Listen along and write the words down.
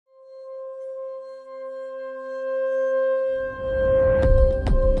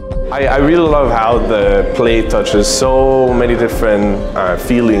I really love how the play touches so many different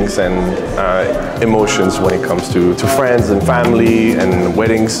feelings and emotions when it comes to friends and family and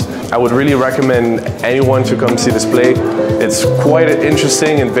weddings. I would really recommend anyone to come see this play. It's quite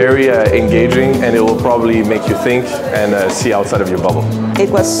interesting and very engaging, and it will probably make you think and see outside of your bubble. It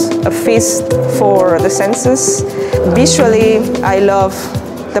was a feast for the senses. Visually, I love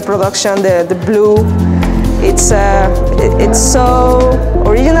the production, the blue. It's so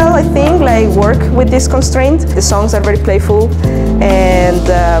original, I think, like work with this constraint. The songs are very playful, and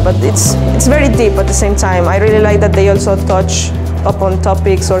but it's very deep at the same time. I really like that they also touch upon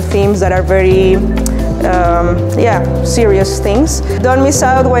topics or themes that are very serious things. Don't miss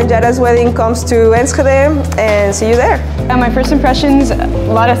out when Yara'S wedding comes to Enschede, and see you there. My first impressions, a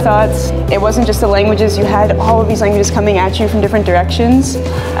lot of thoughts. It wasn't just the languages, you had all of these languages coming at you from different directions,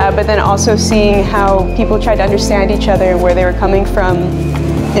 but then also seeing how people tried to understand each other, where they were coming from.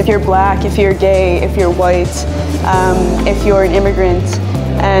 If you're black, if you're gay, if you're white, if you're an immigrant.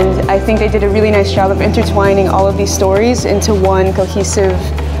 And I think they did a really nice job of intertwining all of these stories into one cohesive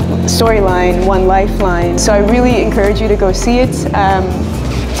storyline, one lifeline. So I really encourage you to go see it.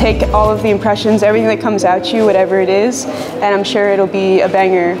 Take all of the impressions, everything that comes at you, whatever it is, and I'm sure it'll be a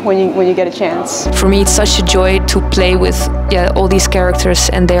banger when you get a chance. For me, it's such a joy to play with all these characters,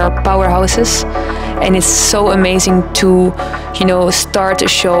 and they are powerhouses. And it's so amazing to, start a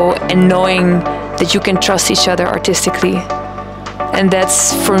show and knowing that you can trust each other artistically. And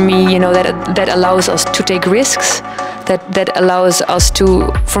that's, for me, that allows us to take risks. That allows us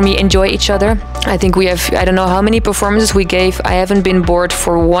to, for me, enjoy each other. I think we have, I don't know how many performances we gave. I haven't been bored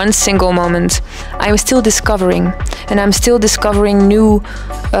for one single moment. I'm still discovering, and I'm still discovering new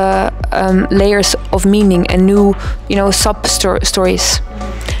layers of meaning and new, sub-stories.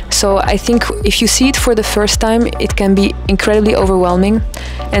 So I think if you see it for the first time, it can be incredibly overwhelming.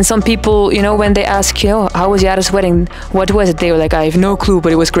 And some people, when they ask, how was Yara'S wedding? What was it? They were like, I have no clue,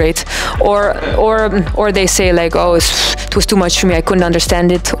 but it was great. Or they say like, oh, it was too much for me, I couldn't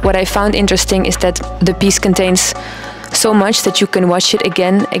understand it. What I found interesting is that the piece contains so much that you can watch it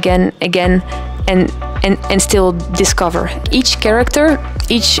again, and still discover. Each character,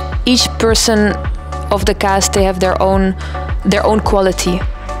 each person of the cast, they have their own quality.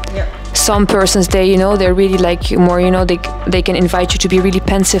 Some persons, they're really like more, they can invite you to be really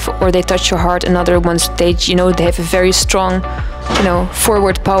pensive, or they touch your heart. And other ones, they have a very strong,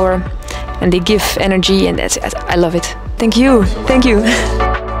 forward power, and they give energy, and I love it. Thank you.